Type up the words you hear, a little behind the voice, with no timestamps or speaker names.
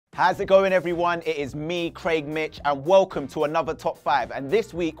How's it going, everyone? It is me, Craig Mitch, and welcome to another Top 5. And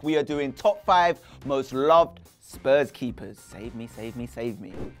this week we are doing Top 5 most loved Spurs keepers. Save me, save me, save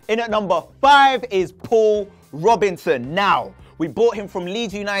me. In at number 5 is Paul Robinson. Now, we bought him from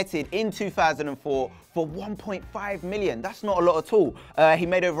Leeds United in 2004 for 1.5 million. That's not a lot at all. He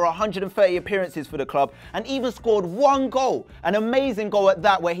made over 130 appearances for the club and even scored one goal. An amazing goal at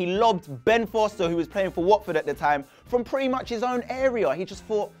that, where he lobbed Ben Foster, who was playing for Watford at the time, from pretty much his own area. He just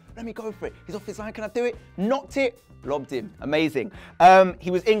thought, let me go for it. He's off his line, can I do it? Knocked it, lobbed him. Amazing. He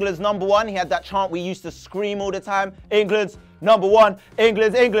was England's #1. He had that chant we used to scream all the time. England's #1,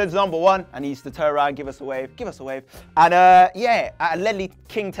 England's #1. And he used to turn around, give us a wave, give us a wave. And yeah, at a Ledley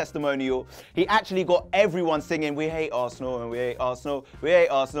King testimonial, he actually got everyone singing, we hate Arsenal and we hate Arsenal, we hate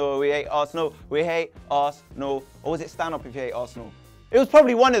Arsenal, we hate Arsenal, we hate Arsenal. Or was it stand up if you hate Arsenal? It was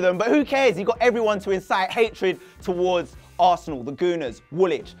probably one of them, but who cares? He got everyone to incite hatred towards Arsenal, the Gooners,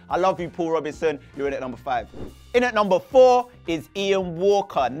 Woolwich. I love you, Paul Robinson. You're in at number 5. In at number 4 is Ian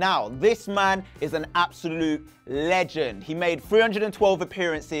Walker. Now, this man is an absolute legend. He made 312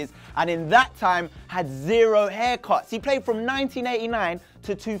 appearances and in that time had 0 haircuts. He played from 1989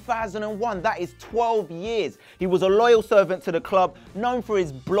 to 2001. That is 12 years. He was a loyal servant to the club, known for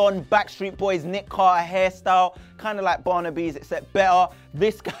his blonde Backstreet Boys Nick Carter hairstyle, kind of like Barnaby's except better.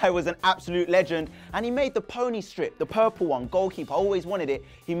 This guy was an absolute legend, and he made the pony strip, the purple one, goalkeeper. I always wanted it.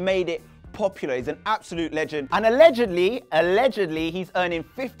 He made it popular. He's an absolute legend. And allegedly, he's earning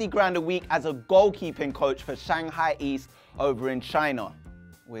 50 grand a week as a goalkeeping coach for Shanghai East over in China.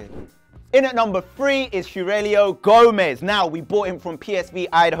 Weird. In at number 3 is Aurelio Gomez. Now, we bought him from PSV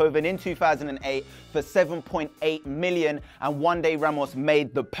Eindhoven in 2008 for 7.8 million, and one day Ramos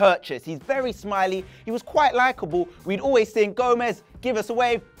made the purchase. He's very smiley. He was quite likable. We'd always sing, Gomez, give us a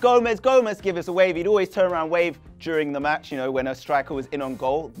wave. Gomez, Gomez, give us a wave. He'd always turn around, wave during the match, you know, when a striker was in on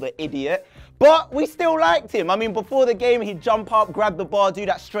goal, the idiot. But we still liked him. I mean, before the game, he'd jump up, grab the bar, do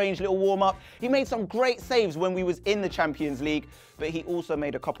that strange little warm-up. He made some great saves when we was in the Champions League, but he also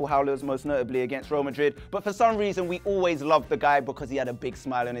made a couple howlers, most notably against Real Madrid. But for some reason, we always loved the guy because he had a big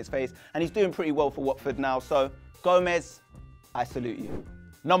smile on his face, and he's doing pretty well for Watford now. So, Gomez, I salute you.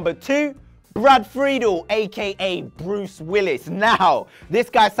 Number 2, Brad Friedel, aka Bruce Willis. Now, this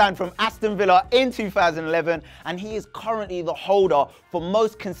guy signed from Aston Villa in 2011, and he is currently the holder for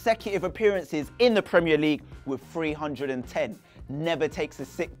most consecutive appearances in the Premier League with 310. Never takes a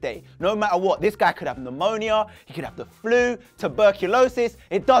sick day. No matter what, this guy could have pneumonia, he could have the flu, tuberculosis,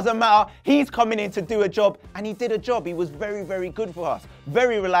 it doesn't matter. He's coming in to do a job, and he did a job. He was very, very good for us.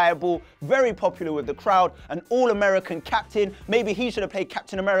 Very reliable, very popular with the crowd, an all-American captain. Maybe he should have played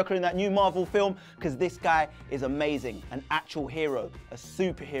Captain America in that new Marvel film, because this guy is amazing. An actual hero, a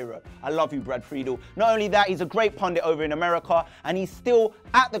superhero. I love you, Brad Friedel. Not only that, he's a great pundit over in America, and he's still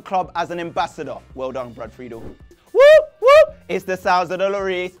at the club as an ambassador. Well done, Brad Friedel. Whoop, whoop. It's the sounds of the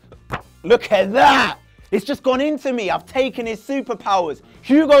Lloris. Look at that. It's just gone into me. I've taken his superpowers.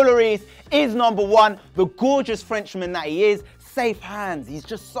 Hugo Lloris is #1, the gorgeous Frenchman that he is. Safe hands. He's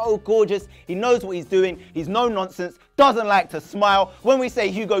just so gorgeous. He knows what he's doing. He's no nonsense. Doesn't like to smile. When we say,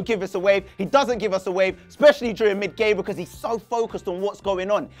 Hugo, give us a wave, he doesn't give us a wave, especially during mid-game, because he's so focused on what's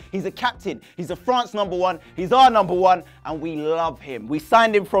going on. He's a captain. He's a France #1. He's our #1, and we love him. We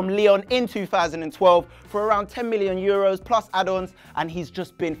signed him from Lyon in 2012 for around 10 million euros plus add-ons, and he's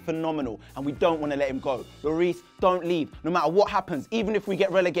just been phenomenal, and we don't want to let him go. Lloris, don't leave. No matter what happens, even if we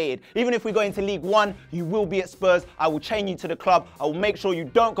get relegated, even if we go into League One, you will be at Spurs. I will chain you to the club. I will make sure you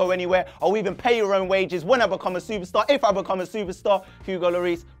don't go anywhere. I'll even pay your own wages when I become a superstar. If I become a superstar, Hugo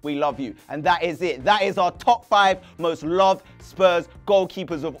Lloris, we love you. And that is it. That is our top 5 most loved Spurs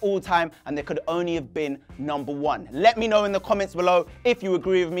goalkeepers of all time, and there could only have been #1. Let me know in the comments below if you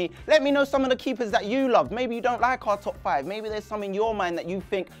agree with me. Let me know some of the keepers that you loved. Maybe you don't like our top 5. Maybe there's some in your mind that you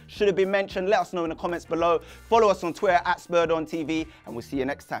think should have been mentioned. Let us know in the comments below. Follow us on Twitter at Spurred On TV, and we'll see you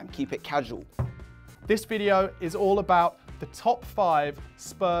next time. Keep it casual. This video is all about the top 5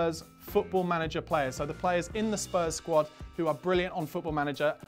 Spurs Football Manager players. So the players in the Spurs squad who are brilliant on Football Manager.